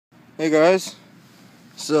Hey guys,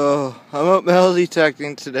 so I'm out metal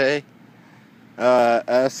detecting today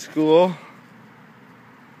at school.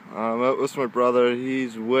 I'm out with my brother.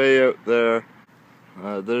 He's way out there.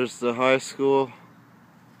 There's the high school.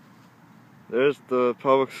 There's the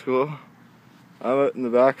public school. I'm out in the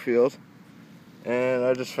backfield, and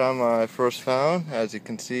I just found my first found. As you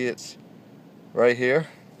can see, it's right here,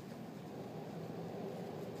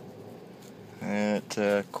 and it's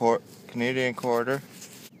a Canadian quarter.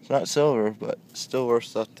 It's not silver, but still worth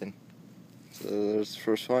something. So there's the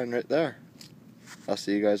first find right there. I'll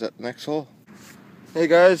see you guys at the next hole. Hey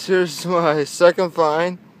guys, here's my second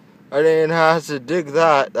find. I didn't have to dig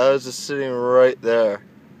that. That was just sitting right there.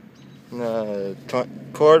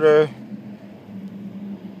 Quarter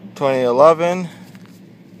 2011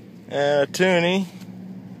 and a toonie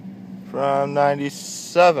from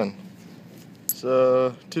 97.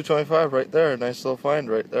 So 225 right there. Nice little find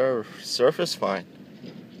right there. Surface find.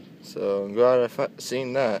 So I'm glad I've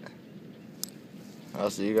seen that. I'll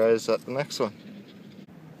see you guys at the next one.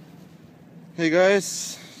 Hey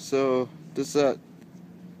guys, so this is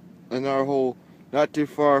another hole not too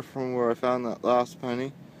far from where I found that last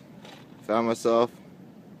penny. Found myself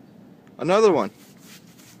another one.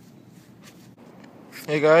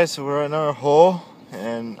 Hey guys, so we're at another hole,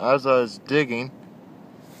 and as I was digging,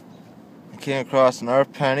 I came across another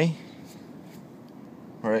penny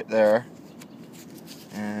right there,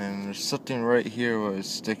 and there's something right here where it's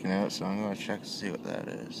sticking out, so I'm going to check to see what that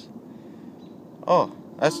is. Oh,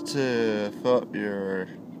 that's to fill up your,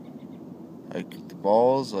 like, the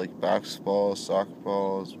balls, like basketballs, soccer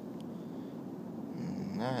balls,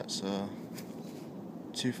 and that. So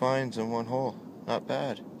 2 finds in one hole, not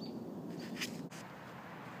bad.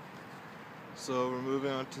 So we're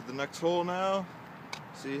moving on to the next hole now,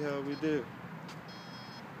 see how we do.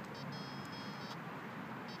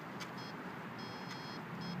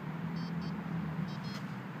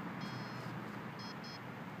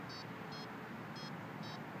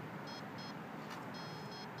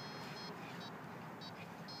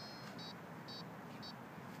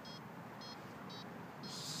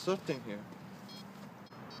 Something here.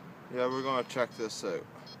 Yeah, we're gonna check this out.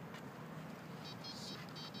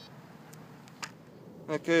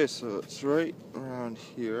 Okay, so it's right around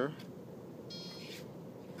here.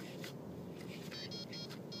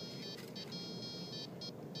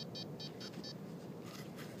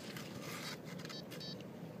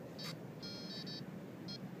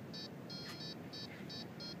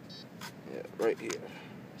 Yeah, right here.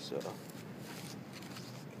 So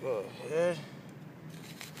go ahead.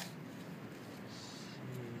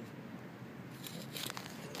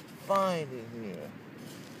 Find it here.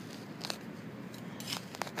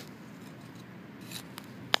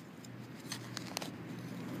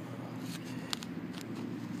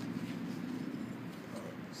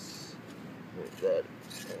 Put that away.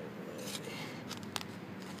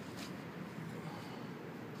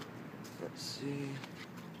 Let's see.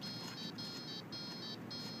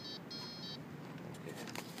 Okay.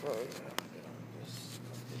 Oh yeah.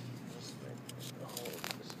 This makes the hole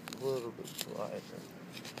just a little bit wider.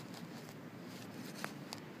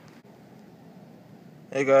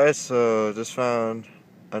 Hey guys, so just found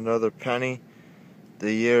another penny.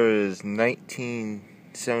 The year is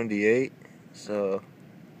 1978, so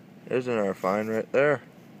there's another find right there.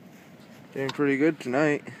 Doing pretty good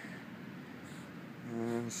tonight.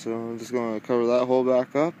 And so I'm just going to cover that hole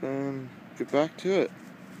back up and get back to it.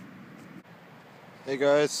 Hey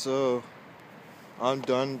guys, so I'm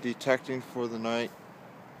done detecting for the night.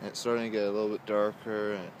 It's starting to get a little bit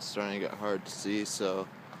darker and it's starting to get hard to see, so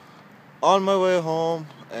on my way home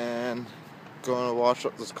and going to wash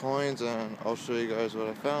up those coins, and I'll show you guys what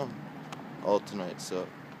I found all tonight. So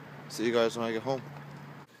see you guys when I get home.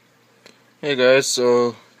 Hey guys,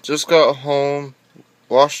 so just got home,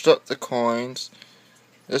 washed up the coins.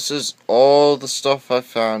 This is all the stuff I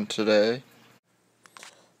found today.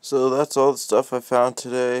 So that's all the stuff I found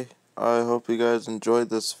today. I hope you guys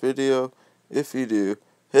enjoyed this video. If you do,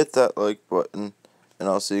 hit that like button, and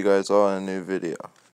I'll see you guys all in a new video.